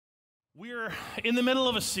We're in the middle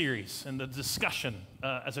of a series and the discussion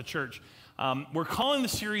as a church. We're calling the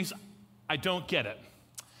series, I Don't Get It.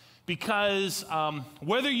 Because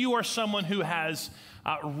whether you are someone who has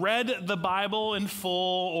read the Bible in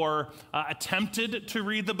full or attempted to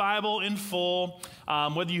read the Bible in full,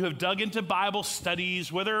 whether you have dug into Bible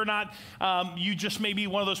studies, whether or not you just may be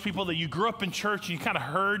one of those people that you grew up in church and you kind of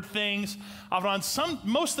heard things,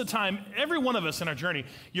 most of the time, every one of us in our journey,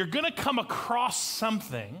 you're going to come across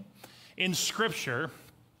something in Scripture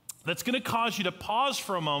that's going to cause you to pause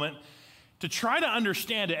for a moment to try to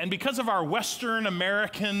understand it. And because of our Western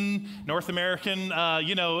American, North American,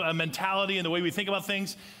 mentality and the way we think about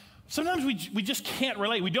things, sometimes we just can't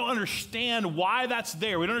relate. We don't understand why that's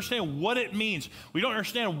there. We don't understand what it means. We don't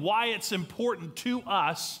understand why it's important to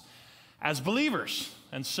us as believers.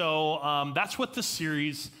 And so that's what this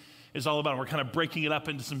series is all about. We're kind of breaking it up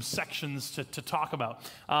into some sections to talk about.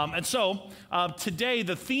 And so today,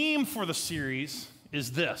 the theme for the series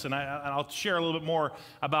is this, and I'll share a little bit more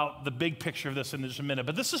about the big picture of this in just a minute.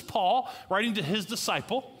 But this is Paul writing to his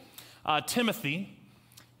disciple, Timothy.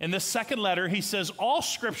 In this second letter, he says, all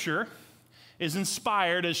Scripture is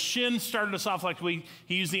inspired. As Shin started us off, he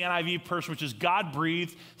used the NIV version, which is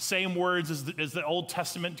God-breathed, same words as the Old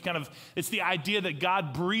Testament. It's the idea that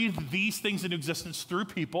God breathed these things into existence through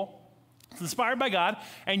people. It's inspired by God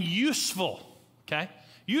and useful, okay?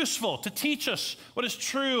 Useful to teach us what is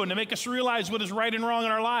true and to make us realize what is right and wrong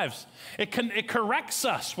in our lives. It corrects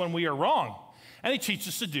us when we are wrong, and it teaches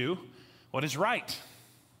us to do what is right.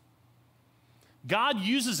 God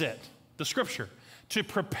uses it, the Scripture, to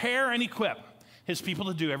prepare and equip his people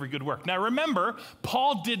to do every good work. Now remember,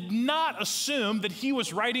 Paul did not assume that he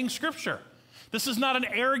was writing Scripture. This is not an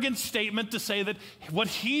arrogant statement to say that what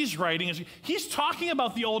he's writing is, he's talking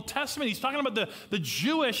about the Old Testament. He's talking about the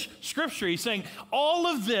Jewish Scripture. He's saying all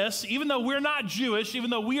of this, even though we're not Jewish, even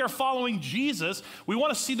though we are following Jesus, we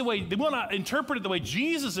want to interpret it the way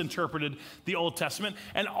Jesus interpreted the Old Testament.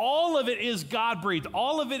 And all of it is God-breathed.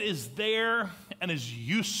 All of it is there and is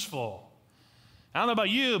useful. I don't know about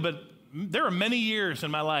you, but there were many years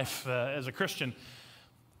in my life as a Christian.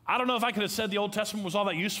 I don't know if I could have said the Old Testament was all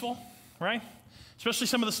that useful, right? Especially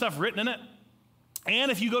some of the stuff written in it.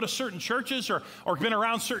 And if you go to certain churches or been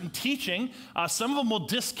around certain teaching, some of them will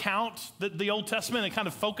discount the Old Testament and kind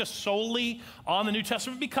of focus solely on the New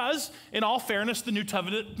Testament because, in all fairness, the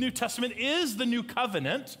New Testament is the new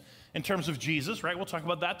covenant in terms of Jesus, right? We'll talk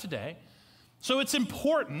about that today. So it's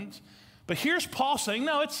important, but here's Paul saying,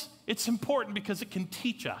 no, it's important because it can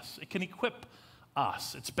teach us. It can equip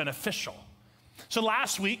us. It's beneficial. So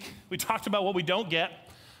last week, we talked about what we don't get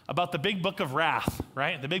about the big book of wrath,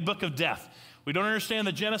 right? The big book of death. We don't understand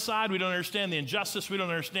the genocide. We don't understand the injustice. We don't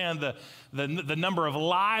understand the number of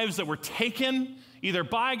lives that were taken either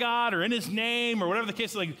by God or in his name or whatever the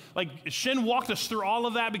case is. Like Shin walked us through all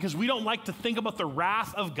of that because we don't like to think about the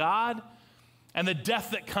wrath of God and the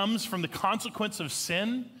death that comes from the consequence of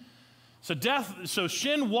sin. So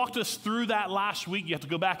Shin walked us through that last week. You have to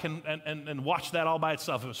go back and watch that all by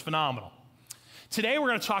itself. It was phenomenal. Today we're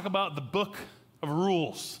going to talk about the book of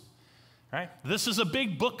rules, right? This is a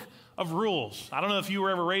big book of rules. I don't know if you were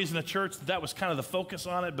ever raised in a church that was kind of the focus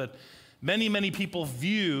on it, but many, many people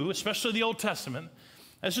view, especially the Old Testament,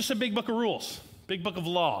 as just a big book of rules, big book of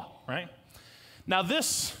law, right? Now,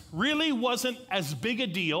 this really wasn't as big a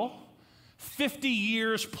deal 50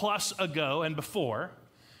 years plus ago and before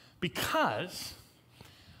because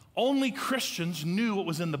only Christians knew what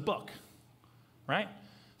was in the book, right?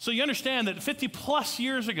 So you understand that 50 plus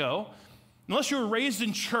years ago, unless you were raised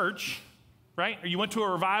in church, right, or you went to a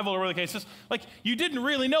revival or whatever the case is, you didn't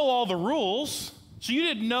really know all the rules, so you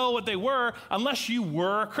didn't know what they were unless you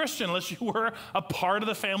were a Christian, unless you were a part of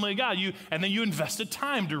the family of God. And then you invested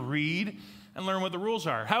time to read and learn what the rules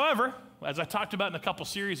are. However, as I talked about in a couple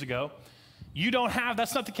series ago,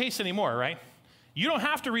 that's not the case anymore, right? You don't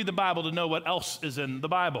have to read the Bible to know what else is in the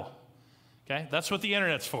Bible, okay? That's what the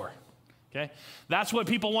internet's for. Okay, that's what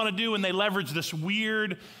people want to do when they leverage this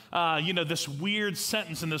weird, this weird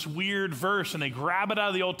sentence and this weird verse, and they grab it out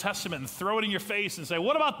of the Old Testament and throw it in your face and say,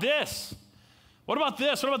 what about this? What about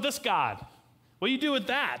this? What about this God? What do you do with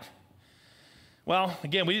that? Well,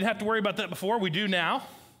 again, we didn't have to worry about that before. We do now.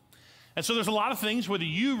 And so there's a lot of things, whether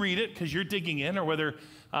you read it because you're digging in or whether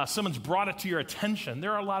someone's brought it to your attention,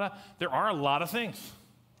 there are a lot of things.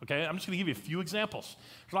 Okay, I'm just going to give you a few examples.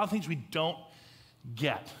 There's a lot of things we don't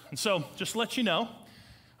get. And so, just to let you know,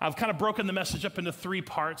 I've kind of broken the message up into 3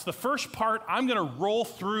 parts. The first part, I'm going to roll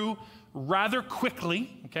through rather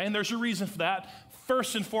quickly, okay? And there's a reason for that.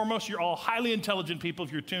 First and foremost, you're all highly intelligent people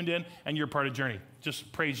if you're tuned in and you're part of Journey.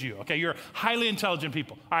 Just praise you, okay? You're highly intelligent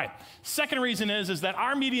people. All right. Second reason is that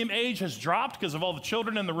our median age has dropped because of all the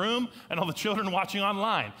children in the room and all the children watching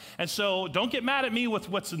online. And so don't get mad at me with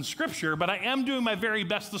what's in Scripture, but I am doing my very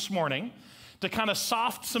best this morning to kind of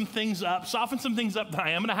soften some things up that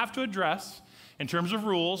I am going to have to address in terms of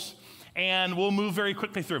rules, and we'll move very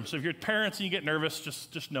quickly through them. So if you're parents and you get nervous,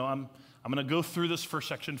 just know I'm going to go through this first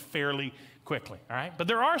section fairly quickly, all right? But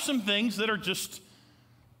there are some things that are just,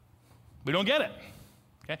 we don't get it,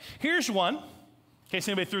 okay? Here's one, in case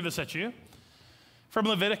anybody threw this at you. From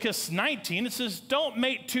Leviticus 19, it says, don't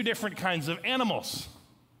mate 2 different kinds of animals.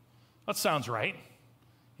 That sounds right,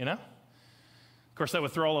 you know? Of course, that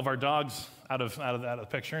would throw all of our dogs out of the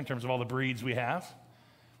picture in terms of all the breeds we have.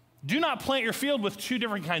 Do not plant your field with 2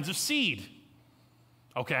 different kinds of seed.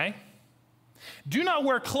 Okay. Do not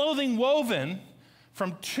wear clothing woven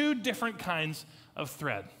from 2 different kinds of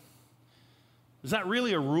thread. Is that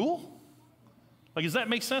really a rule? Like, does that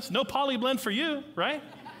make sense? No poly blend for you, right?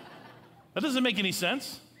 That doesn't make any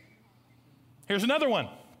sense. Here's another one.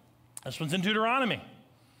 This one's in Deuteronomy.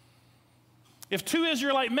 If 2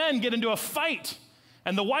 Israelite men get into a fight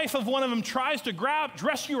and the wife of one of them tries to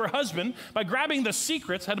rescue her husband by grabbing the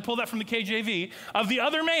secrets, had to pull that from the KJV, of the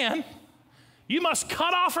other man, you must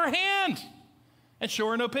cut off her hand and show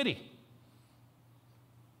her no pity.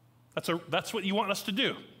 That's what you want us to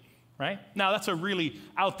do, right? Now, that's a really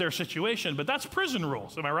out there situation, but that's prison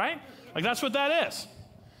rules, am I right? Like, that's what that is.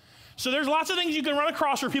 So there's lots of things you can run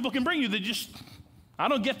across where people can bring you that just, I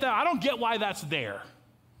don't get that. I don't get why that's there.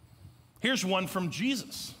 Here's one from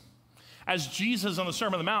Jesus. As Jesus on the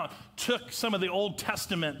Sermon on the Mount took some of the Old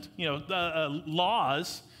Testament,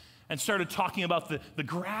 laws and started talking about the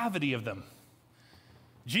gravity of them.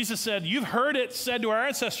 Jesus said, you've heard it said to our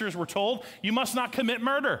ancestors, we're told, you must not commit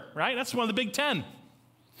murder, right? That's one of the big 10.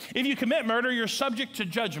 If you commit murder, you're subject to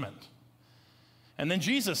judgment. And then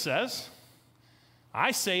Jesus says,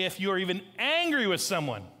 I say if you are even angry with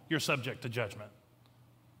someone, you're subject to judgment.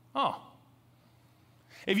 Oh.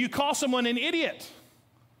 If you call someone an idiot,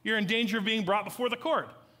 you're in danger of being brought before the court.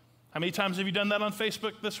 How many times have you done that on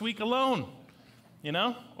Facebook this week alone? You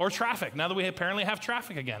know? Or traffic, now that we apparently have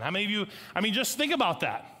traffic again. How many of you, just think about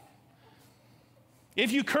that.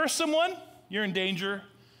 If you curse someone, you're in danger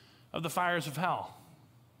of the fires of hell.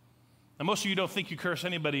 Now, most of you don't think you curse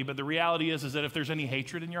anybody, but the reality is that if there's any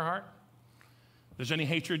hatred in your heart, if there's any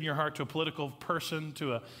hatred in your heart to a political person,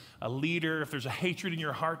 to a leader, if there's a hatred in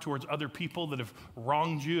your heart towards other people that have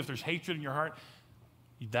wronged you, if there's hatred in your heart,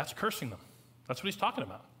 that's cursing them. That's what he's talking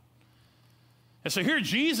about. And so here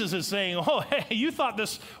Jesus is saying, oh, hey, you thought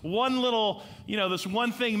this one little, this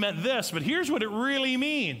one thing meant this, but here's what it really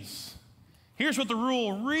means. Here's what the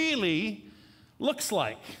rule really looks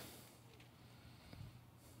like.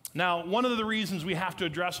 Now, one of the reasons we have to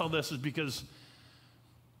address all this is because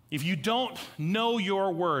if you don't know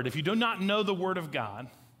your word, if you do not know the word of God,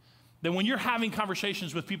 then when you're having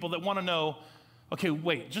conversations with people that want to know, okay,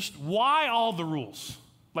 wait, just why all the rules?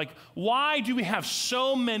 Like, why do we have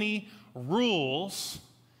so many rules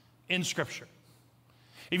in Scripture?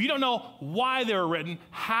 If you don't know why they were written,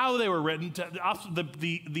 how they were written,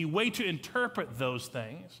 the way to interpret those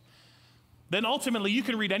things, then ultimately you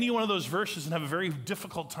can read any one of those verses and have a very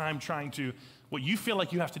difficult time trying to, what you feel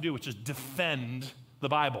like you have to do, which is defend the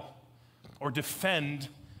Bible or defend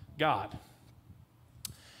God.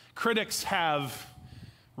 Critics have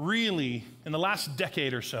really, in the last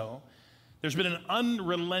decade or so, there's been an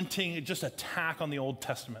unrelenting just attack on the Old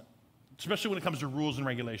Testament, especially when it comes to rules and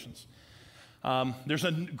regulations. There's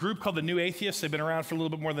a group called the New Atheists. They've been around for a little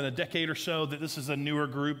bit more than a decade or so. This is a newer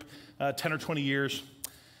group, 10 or 20 years.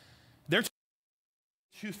 They're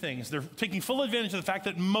two things. They're taking full advantage of the fact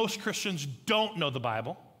that most Christians don't know the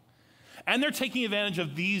Bible, and they're taking advantage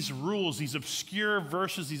of these rules, these obscure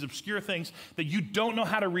verses, these obscure things that you don't know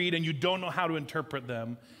how to read and you don't know how to interpret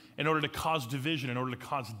them in order to cause division, in order to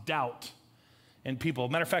cause doubt in people.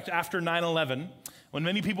 Matter of fact, after 9/11, when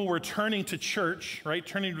many people were turning to church, right,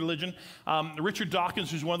 turning to religion, Richard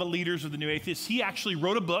Dawkins, who's one of the leaders of the New Atheists, he actually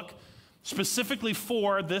wrote a book specifically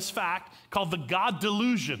for this fact called The God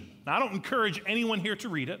Delusion. Now, I don't encourage anyone here to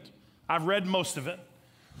read it. I've read most of it.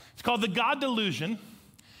 It's called The God Delusion,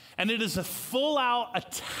 and it is a full-out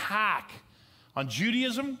attack on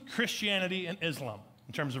Judaism, Christianity, and Islam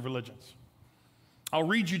in terms of religions. I'll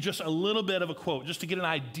read you just a little bit of a quote just to get an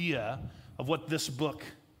idea of what this book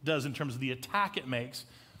does in terms of the attack it makes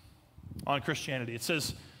on Christianity. It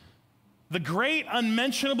says, The great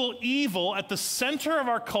unmentionable evil at the center of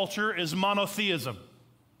our culture is monotheism,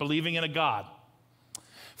 believing in a God.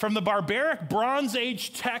 From the barbaric Bronze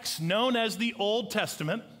Age texts known as the Old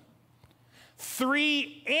Testament,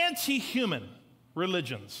 3 anti-human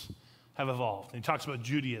religions have evolved. And he talks about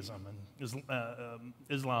Judaism and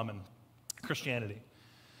Islam and Christianity.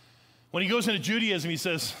 When he goes into Judaism, he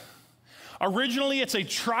says, originally it's a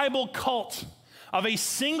tribal cult of a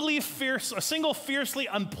single fiercely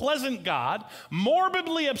unpleasant God,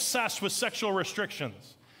 morbidly obsessed with sexual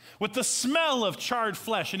restrictions, with the smell of charred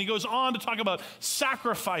flesh. And he goes on to talk about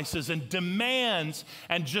sacrifices and demands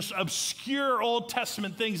and just obscure Old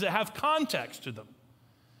Testament things that have context to them.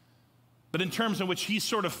 But in terms in which he's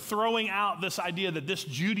sort of throwing out this idea that this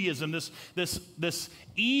Judaism, this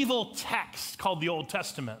evil text called the Old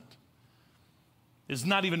Testament, is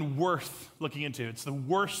not even worth looking into. It's the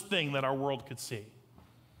worst thing that our world could see. And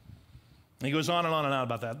he goes on and on and on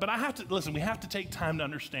about that. But I have to, listen, we have to take time to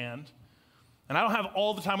understand. And I don't have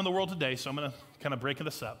all the time in the world today, so I'm going to kind of break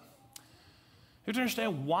this up. You have to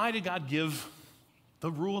understand, why did God give the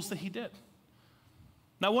rules that he did?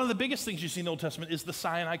 Now, one of the biggest things you see in the Old Testament is the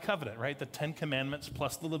Sinai covenant, right? The 10 commandments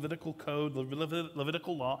plus the Levitical code, the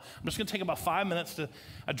Levitical law. I'm just going to take about 5 minutes to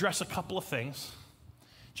address a couple of things,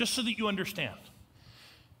 just so that you understand.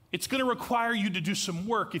 It's going to require you to do some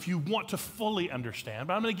work if you want to fully understand,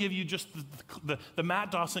 but I'm going to give you just the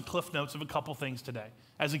Matt Dawson cliff notes of a couple things today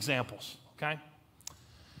as examples, okay?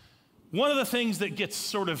 One of the things that gets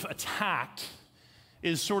sort of attacked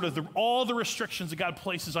is sort of all the restrictions that God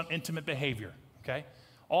places on intimate behavior, okay?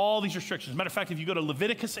 All these restrictions. Matter of fact, if you go to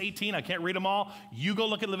Leviticus 18, I can't read them all. You go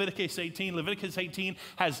look at Leviticus 18. Leviticus 18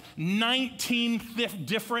 has 19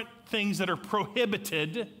 different things that are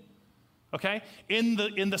prohibited, okay, in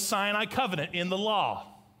the Sinai covenant, in the law.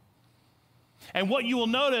 And what you will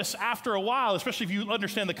notice after a while, especially if you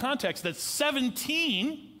understand the context, that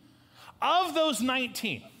 17 of those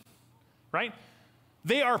 19, right,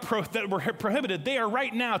 that were prohibited, they are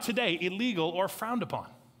right now, today, illegal or frowned upon.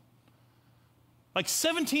 Like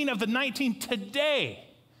 17 of the 19 today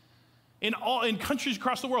in countries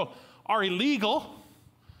across the world are illegal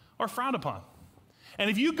or frowned upon. And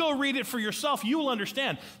if you go read it for yourself, you will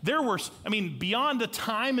understand there were, beyond the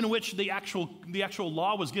time in which the actual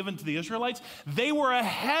law was given to the Israelites, they were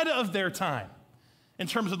ahead of their time in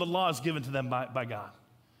terms of the laws given to them by God.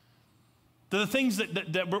 The things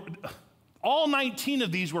that were, all 19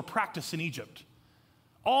 of these were practiced in Egypt.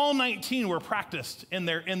 All 19 were practiced in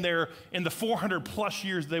the 400 plus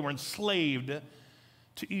years they were enslaved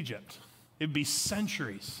to Egypt. It would be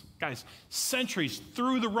centuries, guys, centuries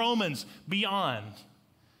through the Romans beyond,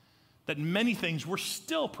 that many things were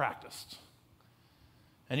still practiced.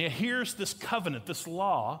 And yet here's this covenant, this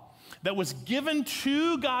law that was given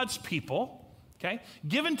to God's people, okay?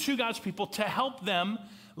 Given to God's people to help them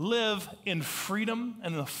live in freedom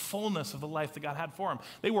and the fullness of the life that God had for them.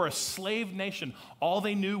 They were a slave nation. All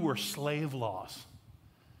they knew were slave laws.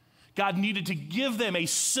 God needed to give them a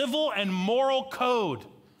civil and moral code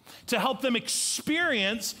to help them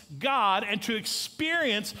experience God and to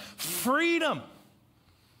experience freedom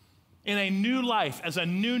in a new life, as a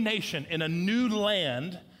new nation, in a new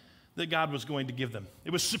land that God was going to give them.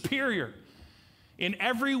 It was superior in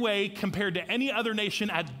every way compared to any other nation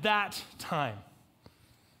at that time.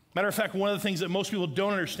 Matter of fact, one of the things that most people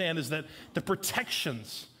don't understand is that the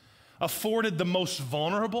protections afforded the most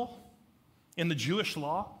vulnerable in the Jewish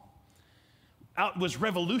law was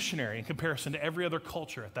revolutionary in comparison to every other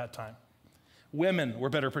culture at that time. Women were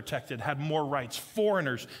better protected, had more rights.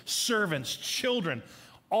 Foreigners, servants, children,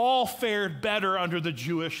 all fared better under the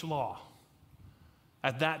Jewish law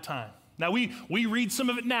at that time. Now, we read some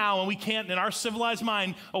of it now, and we can't, in our civilized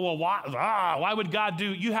mind, why would God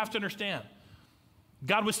do? You have to understand.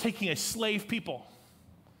 God was taking a slave people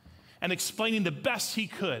and explaining the best he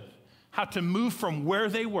could how to move from where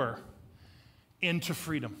they were into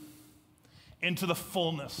freedom, into the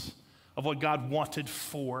fullness of what God wanted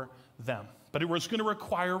for them. But it was going to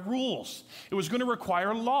require rules. It was going to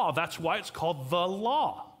require law. That's why it's called the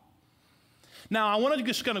law. Now, I want to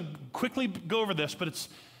just kind of quickly go over this, but it's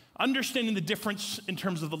understanding the difference in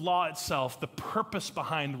terms of the law itself, the purpose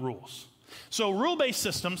behind rules. So rule-based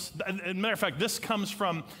systems, as a matter of fact, this comes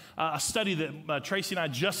from a study that Tracy and I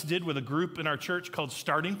just did with a group in our church called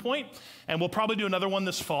Starting Point, and we'll probably do another one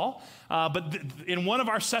this fall. But in one of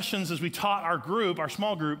our sessions, as we taught our group, our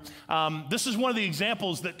small group, this is one of the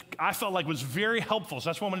examples that I felt like was very helpful. So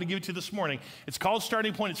that's what I'm going to give it to you this morning. It's called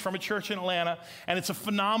Starting Point. It's from a church in Atlanta, and it's a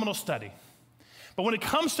phenomenal study. But when it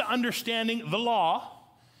comes to understanding the law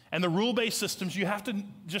and the rule-based systems, you have to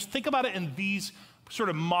just think about it in these sort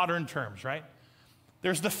of modern terms, right?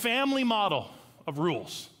 There's the family model of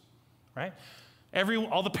rules, right?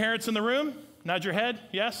 All the parents in the room, nod your head,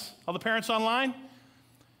 yes? All the parents online?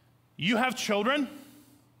 You have children,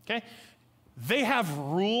 okay? They have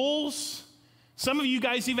rules. Some of you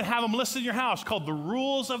guys even have them listed in your house called the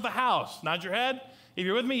rules of the house. Nod your head. If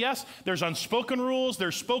you're with me, yes? There's unspoken rules,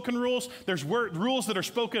 there's spoken rules, there's rules that are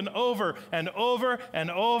spoken over and over and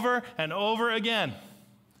over and over again,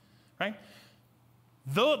 right?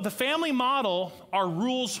 The family model are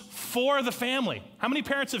rules for the family. How many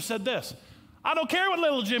parents have said this? I don't care what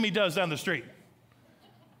little Jimmy does down the street.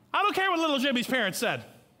 I don't care what little Jimmy's parents said,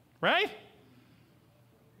 right?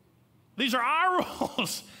 These are our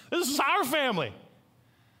rules. This is our family.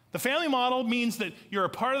 The family model means that you're a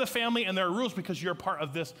part of the family and there are rules because you're a part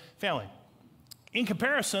of this family. In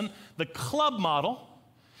comparison, the club model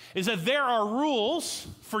is that there are rules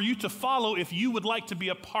for you to follow if you would like to be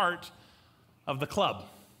a part of the club.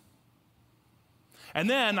 And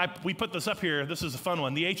then we put this up here. This is a fun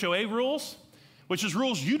one. The HOA rules, which is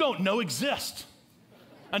rules you don't know exist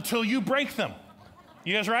until you break them.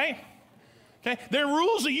 You guys right? Okay? They're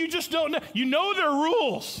rules that you just don't know. You know they're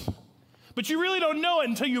rules, but you really don't know it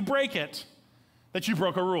until you break it, that you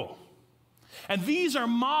broke a rule. And these are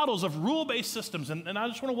models of rule-based systems, and I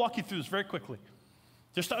just want to walk you through this very quickly,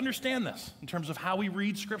 just to understand this in terms of how we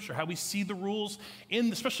read Scripture, how we see the rules,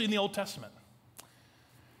 especially in the Old Testament.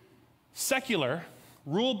 Secular,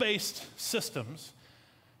 rule-based systems,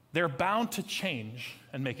 they're bound to change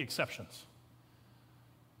and make exceptions.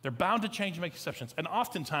 They're bound to change and make exceptions. And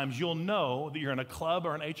oftentimes, you'll know that you're in a club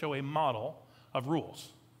or an HOA model of rules.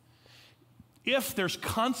 If there's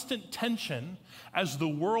constant tension as the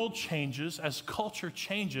world changes, as culture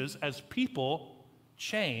changes, as people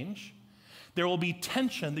change, there will be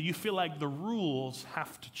tension that you feel like the rules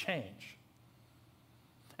have to change.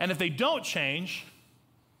 And if they don't change,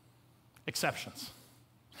 exceptions.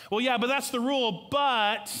 Well, yeah, but that's the rule,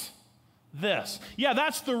 but this. Yeah,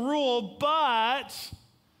 that's the rule, but,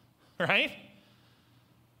 right?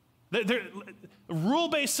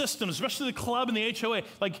 Rule-based systems, especially the club and the HOA,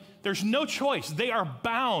 like there's no choice. They are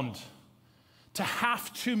bound to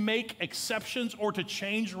have to make exceptions or to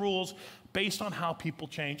change rules based on how people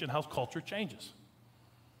change and how culture changes.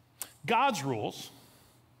 God's rules,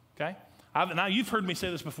 okay? Now you've heard me say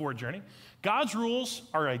this before, Journey. God's rules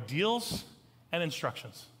are ideals and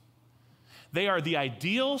instructions. They are the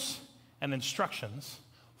ideals and instructions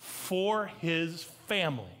for his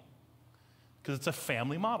family because it's a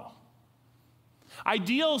family model.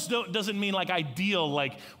 Ideals doesn't mean like ideal,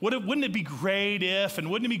 like wouldn't it be great if,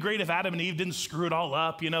 and wouldn't it be great if Adam and Eve didn't screw it all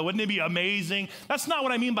up, wouldn't it be amazing? That's not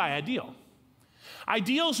what I mean by ideal.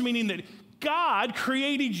 Ideals meaning that God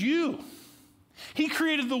created you. He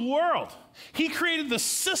created the world. He created the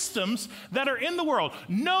systems that are in the world.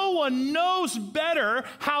 No one knows better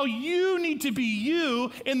how you need to be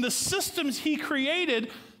you in the systems he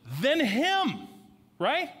created than him,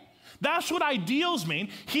 right? That's what ideals mean.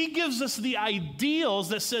 He gives us the ideals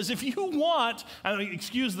that says if you want,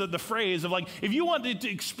 excuse the phrase of like, if you want to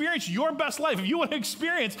experience your best life, if you want to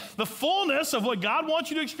experience the fullness of what God wants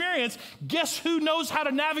you to experience, guess who knows how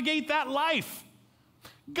to navigate that life?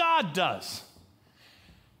 God does.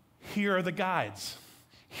 Here are the guides.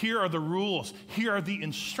 Here are the rules. Here are the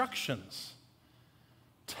instructions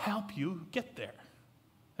to help you get there.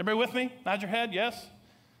 Everybody with me? Nod your head, yes?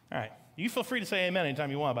 All right. You feel free to say amen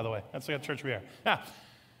anytime you want, by the way. That's the kind of church we are. Yeah.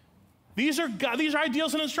 These are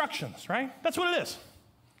ideals and instructions, right? That's what it is.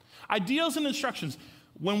 Ideals and instructions.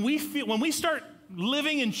 When we start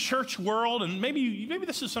living in church world, and maybe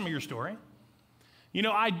this is some of your story.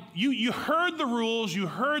 You heard the rules, you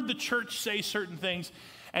heard the church say certain things,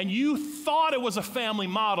 and you thought it was a family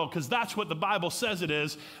model because that's what the Bible says it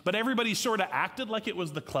is, but everybody sort of acted like it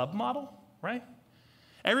was the club model, right?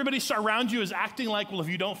 Everybody around you is acting like, well, if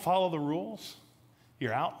you don't follow the rules,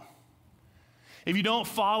 you're out. If you don't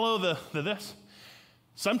follow the this,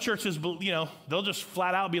 some churches, they'll just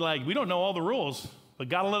flat out be like, we don't know all the rules, but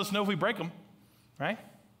God will let us know if we break them, right?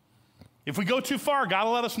 If we go too far, God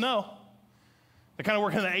will let us know. They kind of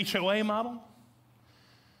work in the HOA model.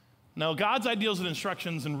 No, God's ideals and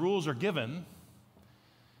instructions and rules are given,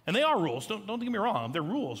 and they are rules. Don't get me wrong, they're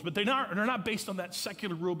rules, but they're not based on that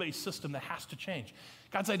secular rule-based system that has to change.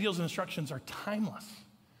 God's ideals and instructions are timeless.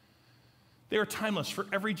 They are timeless for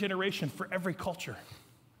every generation, for every culture.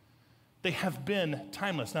 They have been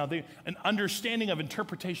timeless. Now, an understanding of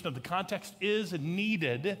interpretation of the context is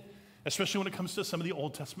needed, especially when it comes to some of the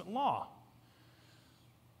Old Testament law.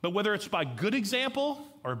 But whether it's by good example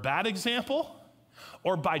or bad example,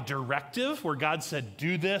 or by directive where God said,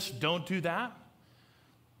 do this, don't do that,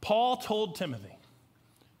 Paul told Timothy,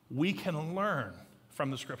 we can learn from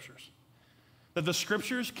the Scriptures. That the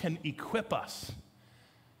Scriptures can equip us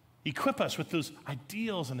with those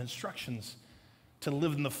ideals and instructions to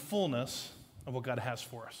live in the fullness of what God has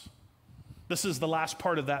for us. This is the last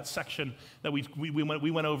part of that section that we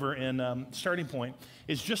went over in starting point,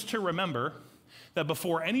 is just to remember that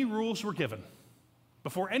before any rules were given,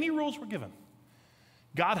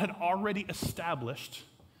 God had already established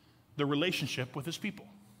the relationship with his people.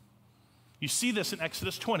 You see this in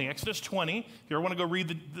Exodus 20. Exodus 20, if you ever want to go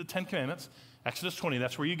read the 10 Commandments, Exodus 20,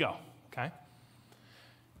 that's where you go, okay?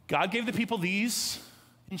 God gave the people these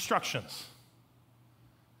instructions.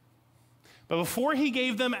 But before he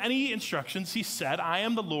gave them any instructions, he said, I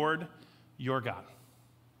am the Lord your God,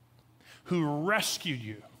 who rescued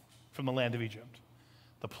you from the land of Egypt,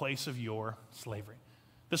 the place of your slavery.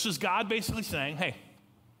 This is God basically saying, hey,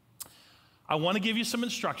 I want to give you some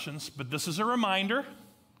instructions, but this is a reminder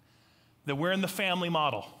that we're in the family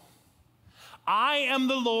model. I am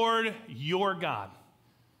the Lord your God.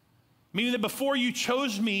 Meaning that before you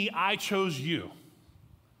chose me, I chose you.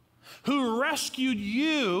 Who rescued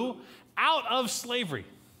you out of slavery.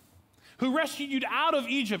 Who rescued you out of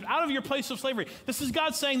Egypt, out of your place of slavery. This is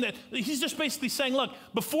God saying that, he's just basically saying, look,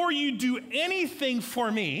 before you do anything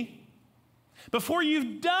for me, before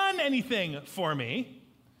you've done anything for me,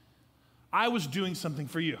 I was doing something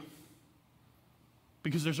for you.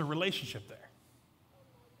 Because there's a relationship there.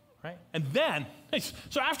 Right? And then,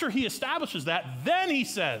 so after he establishes that, then he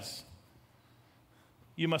says,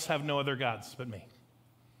 you must have no other gods but me.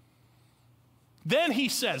 Then he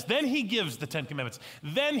says, then he gives the 10 Commandments.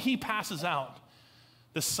 Then he passes out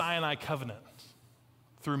the Sinai covenant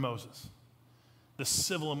through Moses, the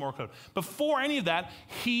civil and moral code. Before any of that,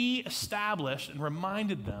 he established and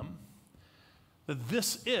reminded them that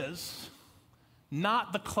this is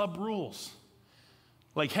not the club rules.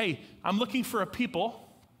 Like, hey, I'm looking for a people.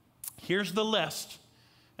 Here's the list.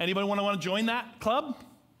 Anybody want to join that club?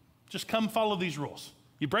 Just come follow these rules.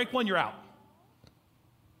 You break one, you're out.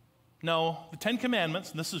 No, the 10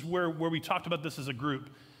 Commandments, and this is where we talked about this as a group.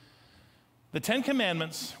 The 10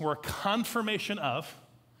 Commandments were a confirmation of,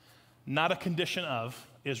 not a condition of,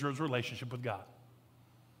 Israel's relationship with God.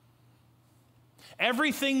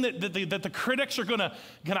 Everything that the critics are going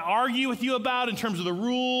to argue with you about in terms of the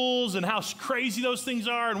rules and how crazy those things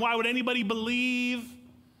are and why would anybody believe,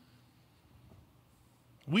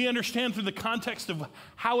 we understand through the context of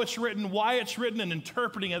how it's written, why it's written, and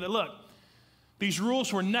interpreting it that, look, these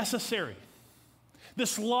rules were necessary.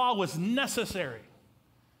 This law was necessary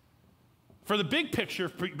for the big picture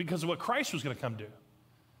because of what Christ was going to come do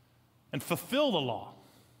and fulfill the law.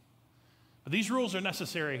 But these rules are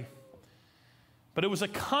necessary, but it was a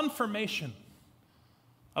confirmation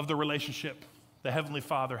of the relationship the Heavenly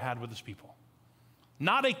Father had with his people.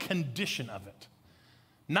 Not a condition of it.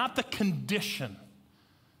 Not the condition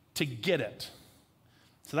to get it.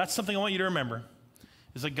 So that's something I want you to remember,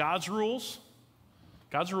 is that God's rules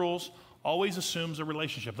always assumes a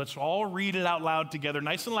relationship. Let's all read it out loud together,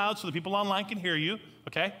 nice and loud so the people online can hear you,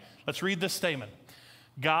 okay? Let's read this statement.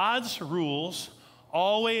 God's rules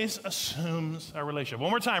always assumes a relationship. One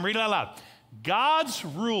more time, read it out loud. God's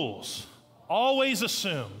rules always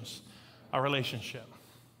assumes a relationship.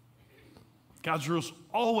 God's rules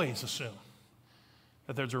always assume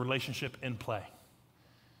that there's a relationship in play.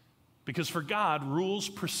 Because for God,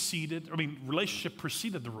 relationship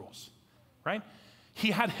preceded the rules, right? He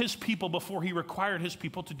had his people before he required his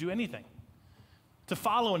people to do anything, to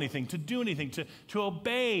follow anything, to do anything, to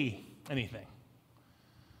obey anything.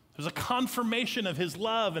 There's a confirmation of his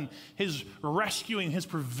love and his rescuing, his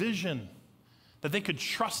provision, that they could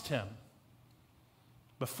trust him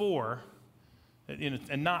before,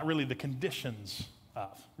 and not really the conditions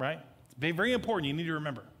of, right? It's very, very important. You need to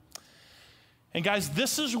remember. And guys,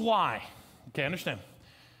 this is why, okay, understand.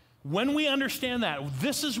 When we understand that,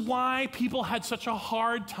 this is why people had such a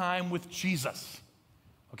hard time with Jesus,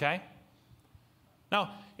 okay?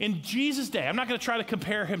 Now, in Jesus' day, I'm not going to try to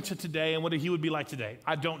compare him to today and what he would be like today.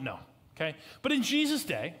 I don't know, okay? But in Jesus'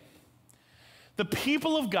 day, the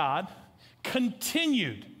people of God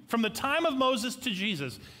continued, from the time of Moses to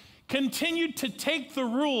Jesus, continued to take the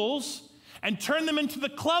rules and turn them into the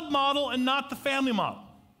club model and not the family model.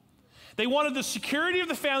 They wanted the security of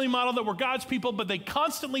the family model that were God's people, but they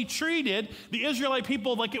constantly treated the Israelite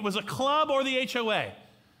people like it was a club or the HOA.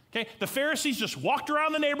 Okay? The Pharisees just walked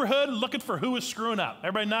around the neighborhood looking for who was screwing up.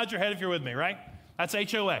 Everybody nod your head if you're with me, right? That's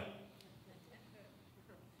HOA.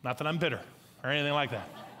 Not that I'm bitter or anything like that.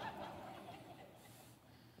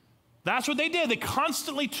 That's what they did. They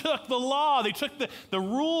constantly took the law. They took the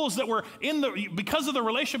rules that were because of the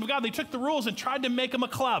relationship with God, they took the rules and tried to make them a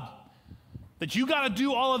club. That you got to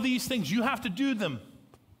do all of these things. You have to do them.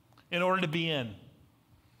 in order to be in.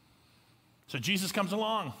 So Jesus comes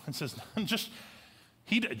along and says,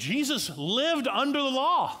 Jesus lived under the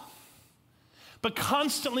law, but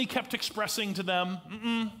constantly kept expressing to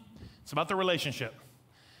them, it's about the relationship.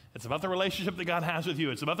 It's about the relationship that God has with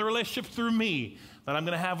you. It's about the relationship through me that I'm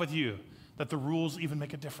going to have with you, that the rules even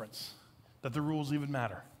make a difference, that the rules even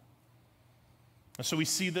matter. And so we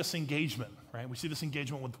see this engagement, right? We see this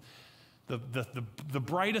engagement with the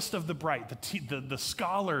brightest of the bright, the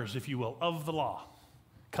scholars, if you will, of the law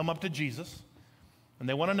come up to Jesus, and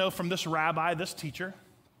they want to know from this rabbi, this teacher.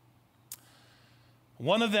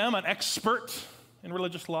 One of them, an expert in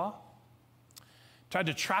religious law, tried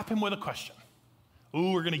to trap him with a question.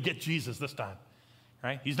 Ooh, we're going to get Jesus this time,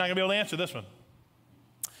 right? He's not going to be able to answer this one.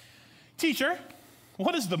 Teacher,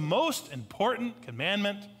 what is the most important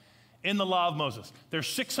commandment in the law of Moses? There's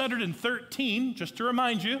 613, just to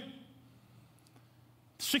remind you,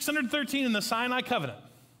 613 in the Sinai covenant.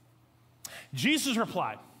 Jesus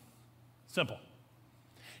replied, simple.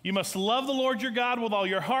 You must love the Lord your God with all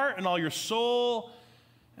your heart and all your soul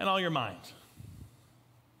and all your mind.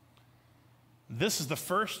 This is the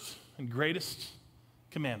first and greatest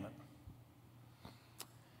commandment.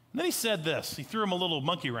 And then he said this. He threw him a little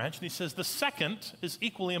monkey wrench, and he says, the second is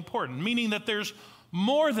equally important, meaning that there's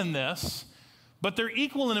more than this, but they're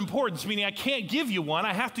equal in importance, meaning I can't give you one.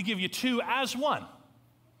 I have to give you two as one.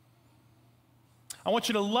 I want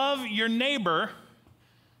you to love your neighbor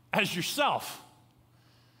as yourself.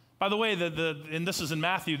 By the way, and this is in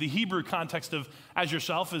Matthew, the Hebrew context of as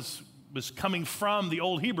yourself was coming from the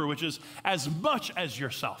Old Hebrew, which is as much as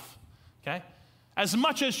yourself, okay? As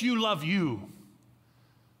much as you love you,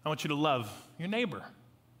 I want you to love your neighbor.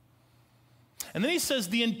 And then he says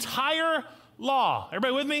the entire law,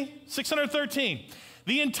 everybody with me? 613.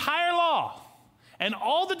 The entire law and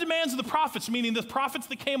all the demands of the prophets, meaning the prophets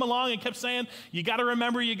that came along and kept saying, you got to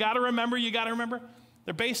remember, you got to remember, you got to remember,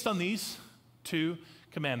 they're based on these two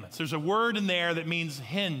commandments. There's a word in there that means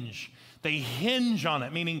hinge. They hinge on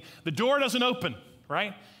it, meaning the door doesn't open,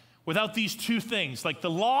 right? Without these two things. Like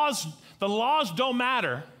the laws don't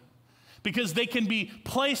matter because they can be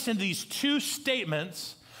placed in these two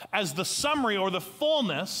statements as the summary or the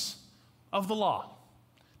fullness of the law.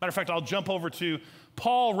 Matter of fact, I'll jump over to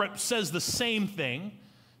Paul says the same thing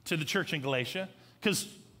to the church in Galatia because,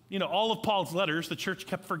 all of Paul's letters, the church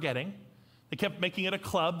kept forgetting. They kept making it a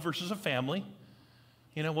club versus a family.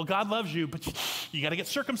 Well, God loves you, but you got to get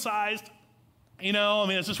circumcised.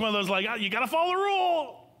 It's just one of those like, you got to follow the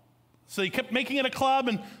rule. So he kept making it a club,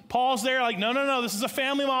 and Paul's there like, no, this is a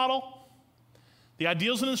family model. The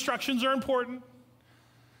ideals and instructions are important.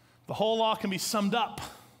 The whole law can be summed up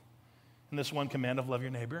in this one command of love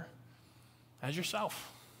your neighbor as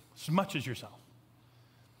yourself, as much as yourself.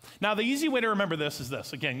 Now, the easy way to remember this is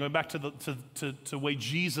this. Again, going back to the way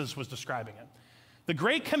Jesus was describing it. The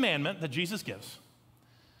great commandment that Jesus gives,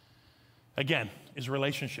 again, is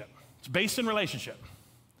relationship. It's based in relationship.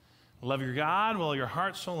 Love your God with all your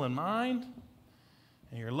heart, soul, and mind,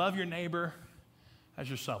 and you love your neighbor as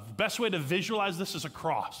yourself. The best way to visualize this is a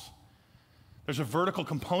cross. There's a vertical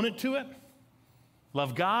component to it.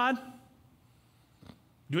 Love God.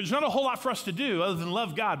 There's not a whole lot for us to do other than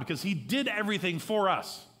love God because he did everything for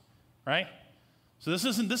us, right? So this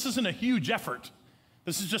isn't a huge effort.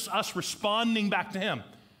 This is just us responding back to him.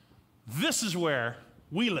 This is where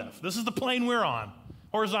we live. This is the plane we're on,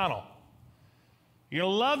 horizontal. You're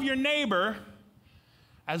going to love your neighbor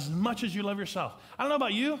as much as you love yourself. I don't know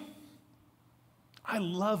about you. I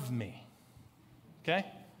love me, okay?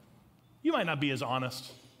 You might not be as honest.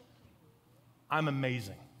 I'm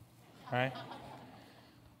amazing, right?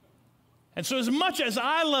 And so as much as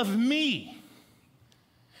I love me,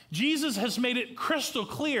 Jesus has made it crystal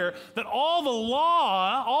clear that all the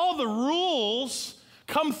law, all the rules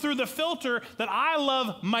come through the filter that I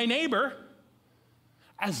love my neighbor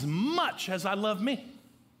as much as I love me.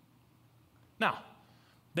 Now,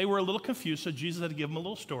 they were a little confused, so Jesus had to give them a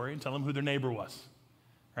little story and tell them who their neighbor was,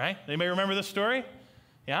 right? Anybody remember this story?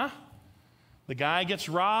 Yeah? The guy gets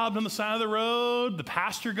robbed on the side of the road. The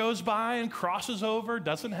pastor goes by and crosses over,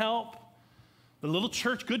 doesn't help. The little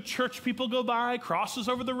church, good church people go by, crosses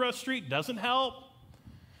over the street, doesn't help.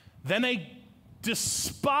 Then a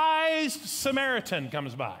despised Samaritan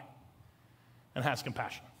comes by and has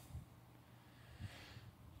compassion.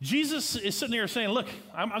 Jesus is sitting there saying, look,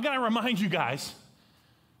 I'm going to remind you guys,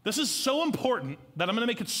 this is so important that I'm going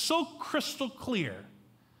to make it so crystal clear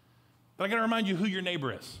that I got to remind you who your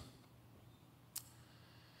neighbor is.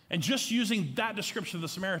 And just using that description of the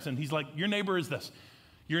Samaritan, he's like, your neighbor is this.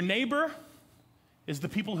 Your neighbor is the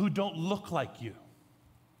people who don't look like you.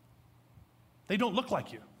 They don't look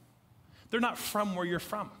like you. They're not from where you're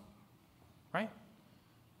from. right?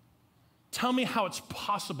 Tell me how it's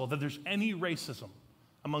possible that there's any racism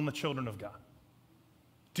among the children of God.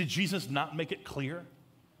 Did Jesus not make it clear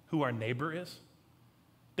who our neighbor is?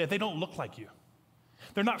 That they don't look like you.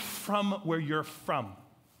 They're not from where you're from.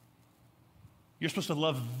 You're supposed to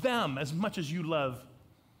love them as much as you love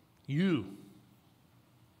you.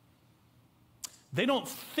 They don't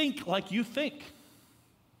think like you think.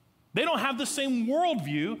 They don't have the same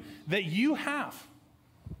worldview that you have,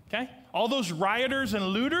 okay? All those rioters and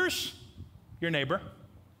looters, your neighbor.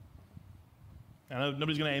 I know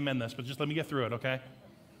nobody's going to amen this, but just let me get through it, okay?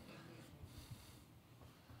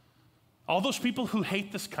 All those people who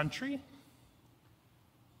hate this country,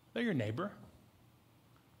 they're your neighbor.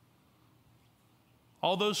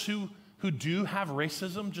 All those who do have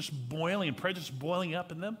racism just boiling and prejudice boiling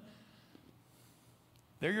up in them,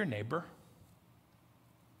 they're your neighbor.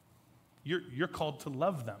 You're called to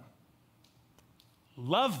love them.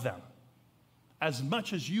 Love them as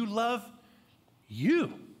much as you love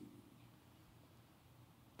you.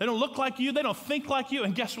 They don't look like you. They don't think like you.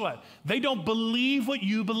 And guess what? They don't believe what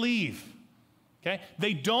you believe. Okay?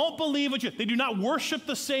 They don't believe what you, they do not worship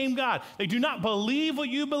the same God. They do not believe what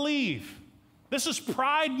you believe. This is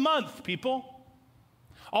Pride Month, people.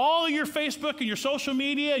 All of your Facebook and your social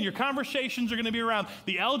media and your conversations are going to be around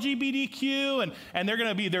the LGBTQ, and they're going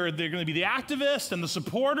to be the activists and the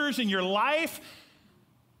supporters in your life,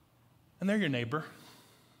 and they're your neighbor.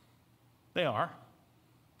 They are.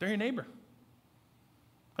 They're your neighbor.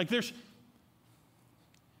 Like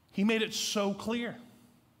he made it so clear.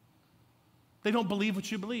 They don't believe what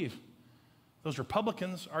you believe. Those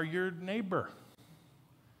Republicans are your neighbor.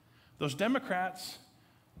 Those Democrats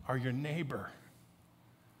are your neighbor.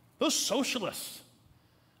 Those socialists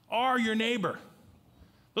are your neighbor.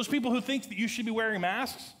 Those people who think that you should be wearing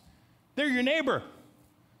masks, they're your neighbor.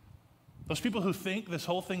 Those people who think this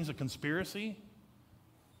whole thing's a conspiracy,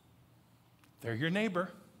 they're your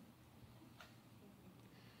neighbor.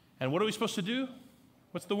 And what are we supposed to do?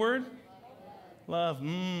 What's the word? Love.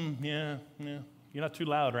 Yeah. You're not too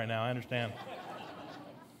loud right now, I understand.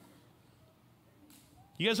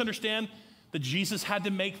 You guys understand that Jesus had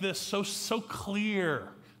to make this so clear,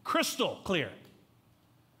 crystal clear,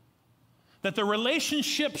 that the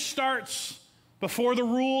relationship starts before the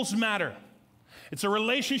rules matter. It's a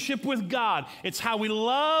relationship with God. It's how we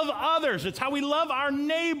love others. It's how we love our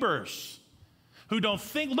neighbors who don't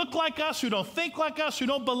look like us, who don't think like us, who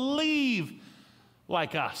don't believe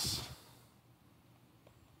like us.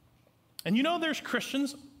 And you know there's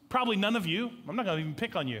Christians, probably none of you, I'm not going to even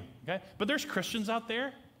pick on you, okay? But there's Christians out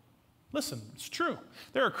there. Listen, it's true.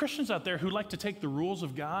 There are Christians out there who like to take the rules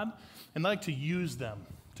of God and like to use them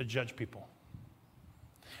to judge people.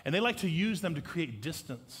 And they like to use them to create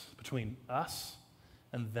distance between us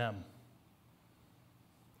and them.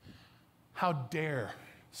 How dare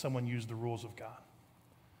someone use the rules of God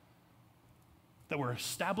that were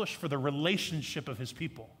established for the relationship of his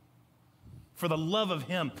people, for the love of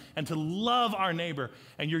him, and to love our neighbor.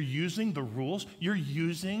 And you're using the rules. You're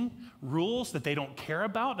using rules that they don't care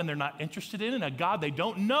about and they're not interested in, and a God they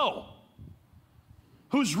don't know.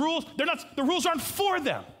 Whose rules, the rules aren't for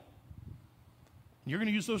them. You're going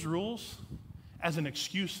to use those rules as an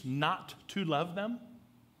excuse not to love them?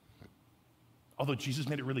 Although Jesus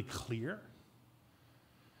made it really clear.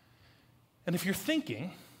 And if you're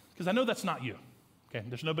thinking, because I know that's not you, okay?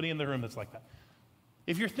 There's nobody in the room that's like that.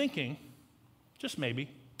 If you're thinking, just maybe,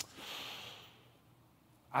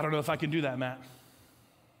 I don't know if I can do that, Matt.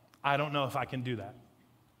 I don't know if I can do that.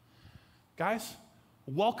 Guys,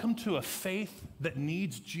 welcome to a faith that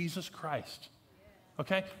needs Jesus Christ.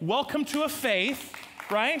 Okay? Welcome to a faith,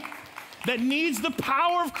 right, that needs the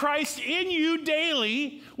power of Christ in you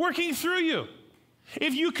daily, working through you.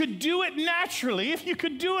 If you could do it naturally, if you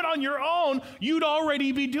could do it on your own, you'd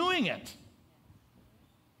already be doing it.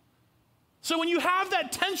 So when you have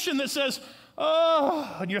that tension that says,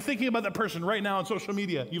 oh, and you're thinking about that person right now on social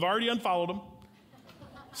media, you've already unfollowed them.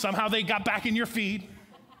 Somehow they got back in your feed.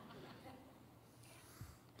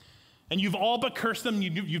 And you've all but cursed them.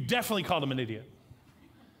 You've definitely called them an idiot.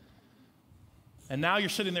 And now you're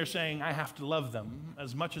sitting there saying, I have to love them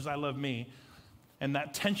as much as I love me. And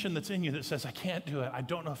that tension that's in you that says, I can't do it. I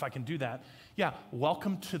don't know if I can do that. Yeah,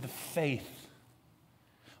 welcome to the faith.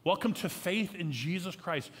 Welcome to faith in Jesus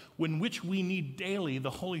Christ, in which we need daily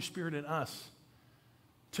the Holy Spirit in us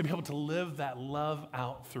to be able to live that love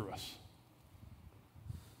out through us.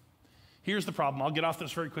 Here's the problem. I'll get off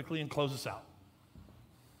this very quickly and close this out.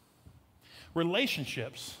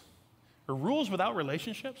 Relationships, or rules without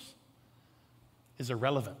relationships, is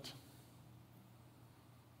irrelevant.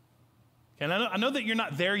 And I know that you're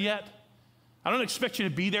not there yet. I don't expect you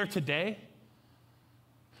to be there today.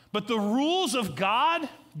 But the rules of God,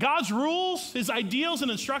 God's rules, his ideals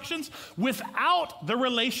and instructions, without the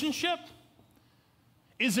relationship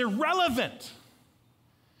is irrelevant.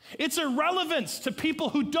 It's irrelevant to people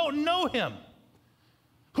who don't know him,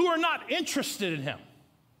 who are not interested in him.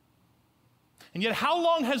 And yet, how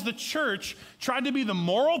long has the church tried to be the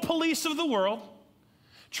moral police of the world,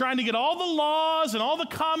 trying to get all the laws and all the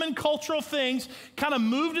common cultural things kind of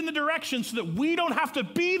moved in the direction so that we don't have to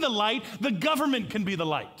be the light, the government can be the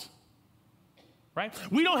light, right?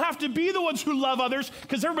 We don't have to be the ones who love others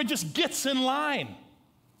because everybody just gets in line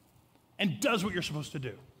and does what you're supposed to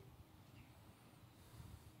do.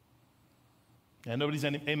 And nobody's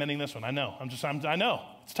amening this one. I know. I know.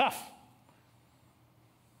 It's tough.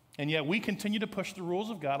 And yet we continue to push the rules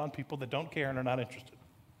of God on people that don't care and are not interested.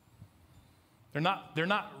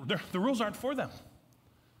 The rules aren't for them.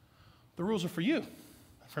 The rules are for you,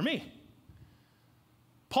 for me.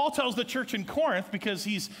 Paul tells the church in Corinth, because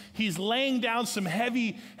he's laying down some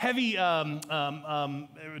heavy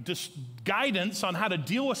guidance on how to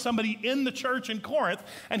deal with somebody in the church in Corinth,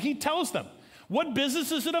 and he tells them, what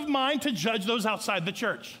business is it of mine to judge those outside the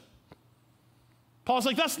church? Paul's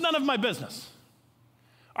like, that's none of my business.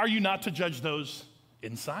 Are you not to judge those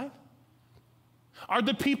inside? Are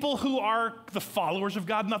the people who are the followers of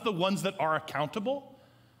God not the ones that are accountable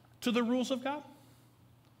to the rules of God?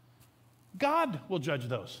 God will judge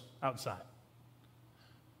those outside.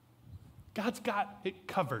 God's got it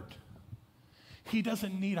covered. He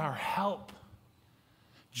doesn't need our help.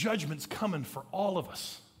 Judgment's coming for all of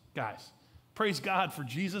us, guys. Praise God for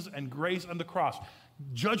Jesus and grace on the cross.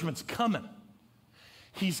 Judgment's coming.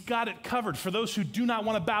 He's got it covered for those who do not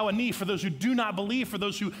want to bow a knee, for those who do not believe, for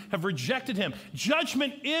those who have rejected him.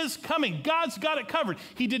 Judgment is coming. God's got it covered.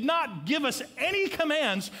 He did not give us any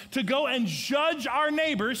commands to go and judge our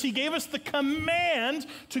neighbors. He gave us the command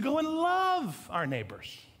to go and love our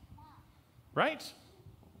neighbors. Right?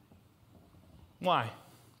 Why?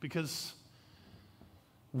 Because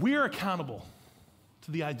we're accountable to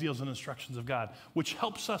the ideals and instructions of God, which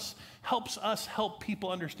helps us help people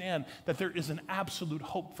understand that there is an absolute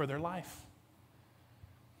hope for their life.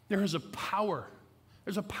 There is a power.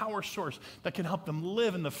 There's a power source that can help them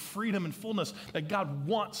live in the freedom and fullness that God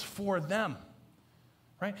wants for them.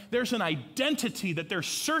 Right? There's an identity that they're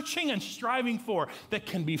searching and striving for that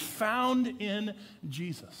can be found in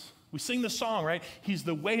Jesus. We sing the song, right? He's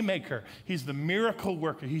the way maker. He's the miracle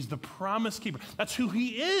worker. He's the promise keeper. That's who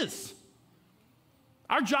he is.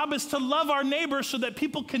 Our job is to love our neighbors so that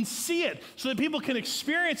people can see it, so that people can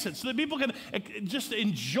experience it, so that people can just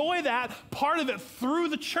enjoy that part of it through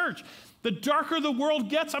the church. The darker the world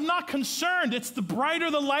gets, I'm not concerned. It's the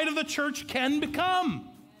brighter the light of the church can become.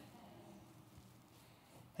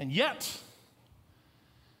 And yet,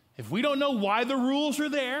 if we don't know why the rules are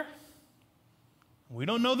there, we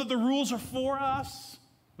don't know that the rules are for us,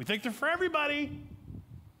 we think they're for everybody,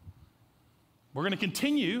 we're going to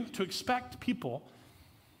continue to expect people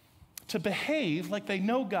to behave like they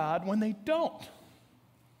know God when they don't.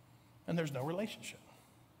 And there's no relationship.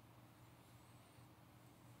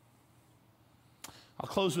 I'll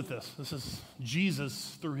close with this. This is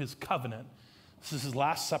Jesus through his covenant. This is his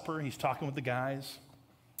last supper. He's talking with the guys.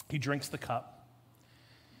 He drinks the cup.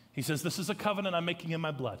 He says, this is a covenant I'm making in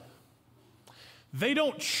my blood. They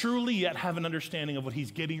don't truly yet have an understanding of what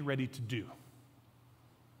he's getting ready to do.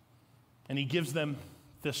 And he gives them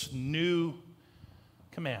this new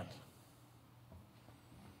command.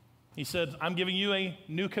 He said, I'm giving you a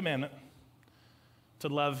new commandment to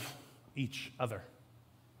love each other.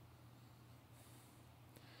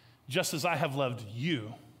 Just as I have loved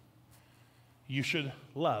you, you should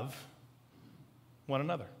love one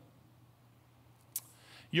another.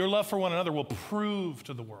 Your love for one another will prove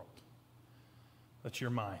to the world that you're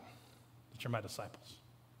mine, that you're my disciples.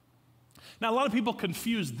 Now, a lot of people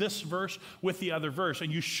confuse this verse with the other verse,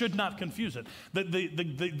 and you should not confuse it.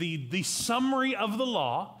 The summary of the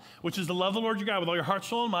law, which is to love the Lord your God with all your heart,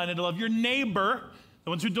 soul, and mind, and to love your neighbor, the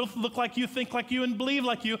ones who don't look like you, think like you, and believe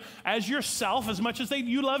like you, as yourself, as much as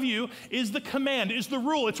you love you, is the command, is the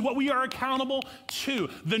rule. It's what we are accountable to.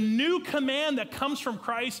 The new command that comes from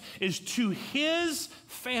Christ is to his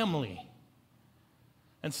family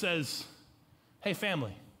and says, hey,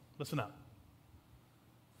 family, listen up.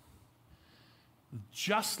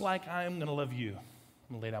 Just like I'm going to love you, I'm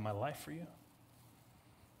going to lay down my life for you.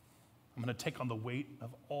 I'm going to take on the weight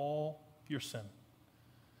of all your sin.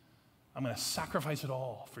 I'm going to sacrifice it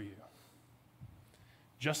all for you.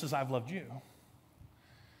 Just as I've loved you,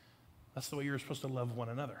 that's the way you're supposed to love one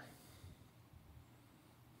another.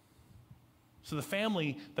 So the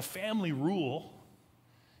family rule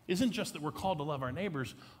isn't just that we're called to love our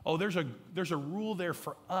neighbors. Oh, there's a rule there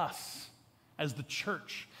for us as the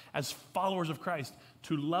church, as followers of Christ,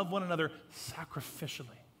 to love one another sacrificially.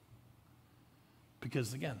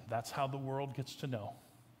 Because again, that's how the world gets to know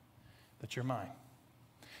that you're mine.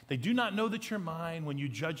 They do not know that you're mine when you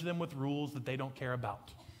judge them with rules that they don't care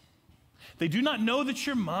about. They do not know that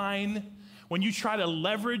you're mine when you try to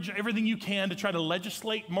leverage everything you can to try to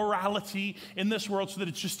legislate morality in this world so that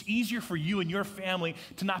it's just easier for you and your family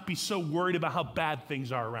to not be so worried about how bad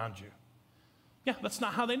things are around you. Yeah, that's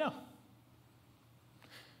not how they know.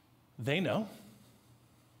 They know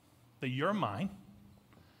that you're mine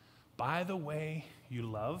by the way you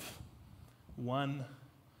love one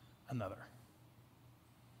another.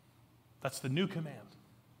 That's the new command.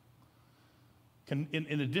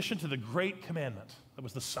 In addition to the great commandment, that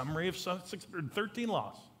was the summary of 613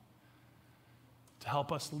 laws, to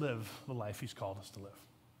help us live the life he's called us to live.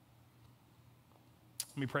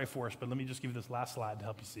 Let me pray for us, but let me just give you this last slide to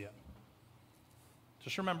help you see it.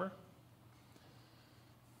 Just remember,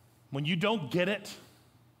 when you don't get it,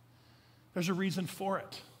 there's a reason for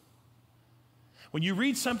it. When you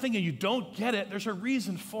read something and you don't get it, there's a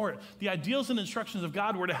reason for it. The ideals and instructions of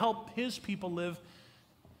God were to help his people live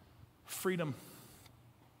freedom,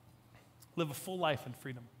 live a full life in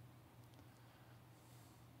freedom.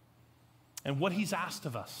 And what he's asked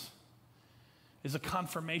of us is a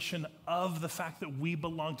confirmation of the fact that we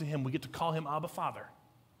belong to him. We get to call him Abba Father,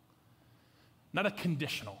 not a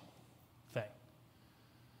conditional thing.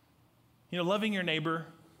 You know, loving your neighbor,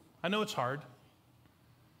 I know it's hard.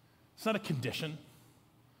 It's not a condition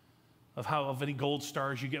of any gold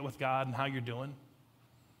stars you get with God and how you're doing.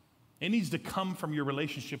 It needs to come from your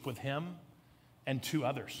relationship with him and to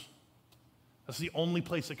others. That's the only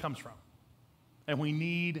place it comes from. And we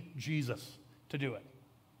need Jesus to do it.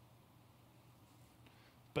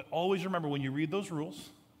 But always remember, when you read those rules,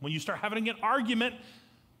 when you start having an argument,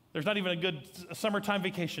 there's not even a good summertime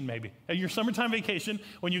vacation maybe. At your summertime vacation,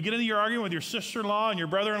 when you get into your argument with your sister-in-law and your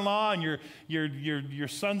brother-in-law and your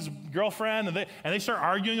son's girlfriend, and they start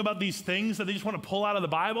arguing about these things that they just want to pull out of the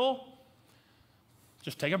Bible,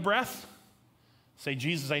 just take a breath, say,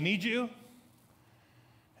 Jesus, I need you,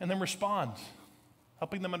 and then respond,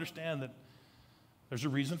 helping them understand that there's a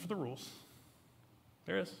reason for the rules.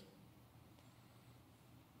 There is.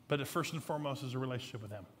 But it first and foremost is a relationship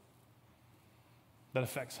with him that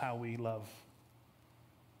affects how we love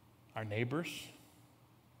our neighbors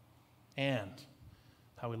and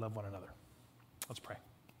how we love one another. Let's pray.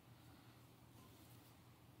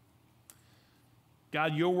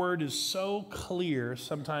 God, your word is so clear,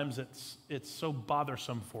 sometimes it's so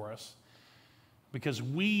bothersome for us because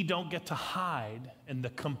we don't get to hide in the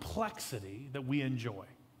complexity that we enjoy.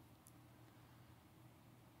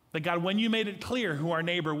 That God, when you made it clear who our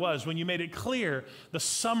neighbor was, when you made it clear the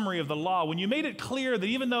summary of the law, when you made it clear that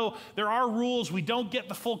even though there are rules we don't get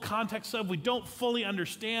the full context of, we don't fully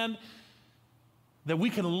understand, that we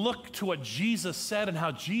can look to what Jesus said and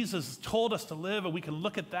how Jesus told us to live, and we can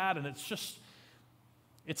look at that, and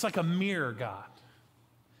it's like a mirror, God.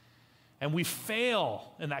 And we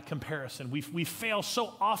fail in that comparison. We fail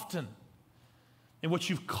so often in what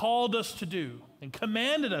you've called us to do and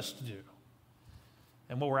commanded us to do,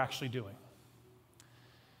 and what we're actually doing.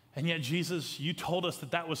 And yet, Jesus, you told us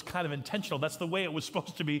that was kind of intentional. That's the way it was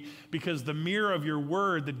supposed to be, because the mirror of your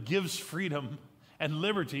word that gives freedom and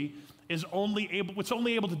liberty is only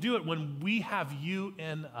able to do it when we have you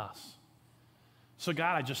in us. So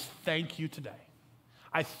God, I just thank you today.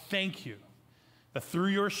 I thank you that through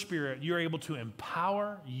your Spirit, you're able to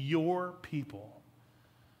empower your people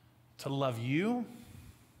to love you,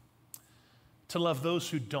 to love those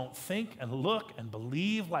who don't think and look and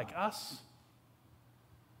believe like us,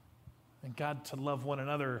 and God, to love one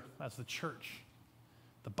another as the church,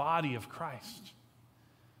 the body of Christ,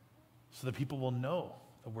 so that people will know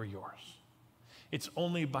that we're yours. It's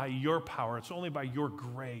only by your power, it's only by your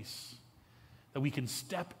grace that we can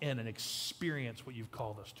step in and experience what you've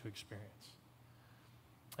called us to experience.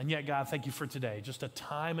 And yet, God, thank you for today, just a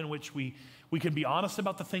time in which we can be honest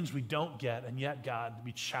about the things we don't get, and yet, God,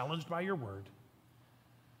 be challenged by your word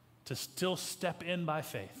to still step in by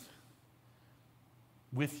faith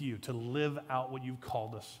with you, to live out what you've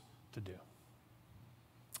called us to do.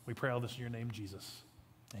 We pray all this in your name, Jesus.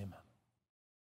 Amen.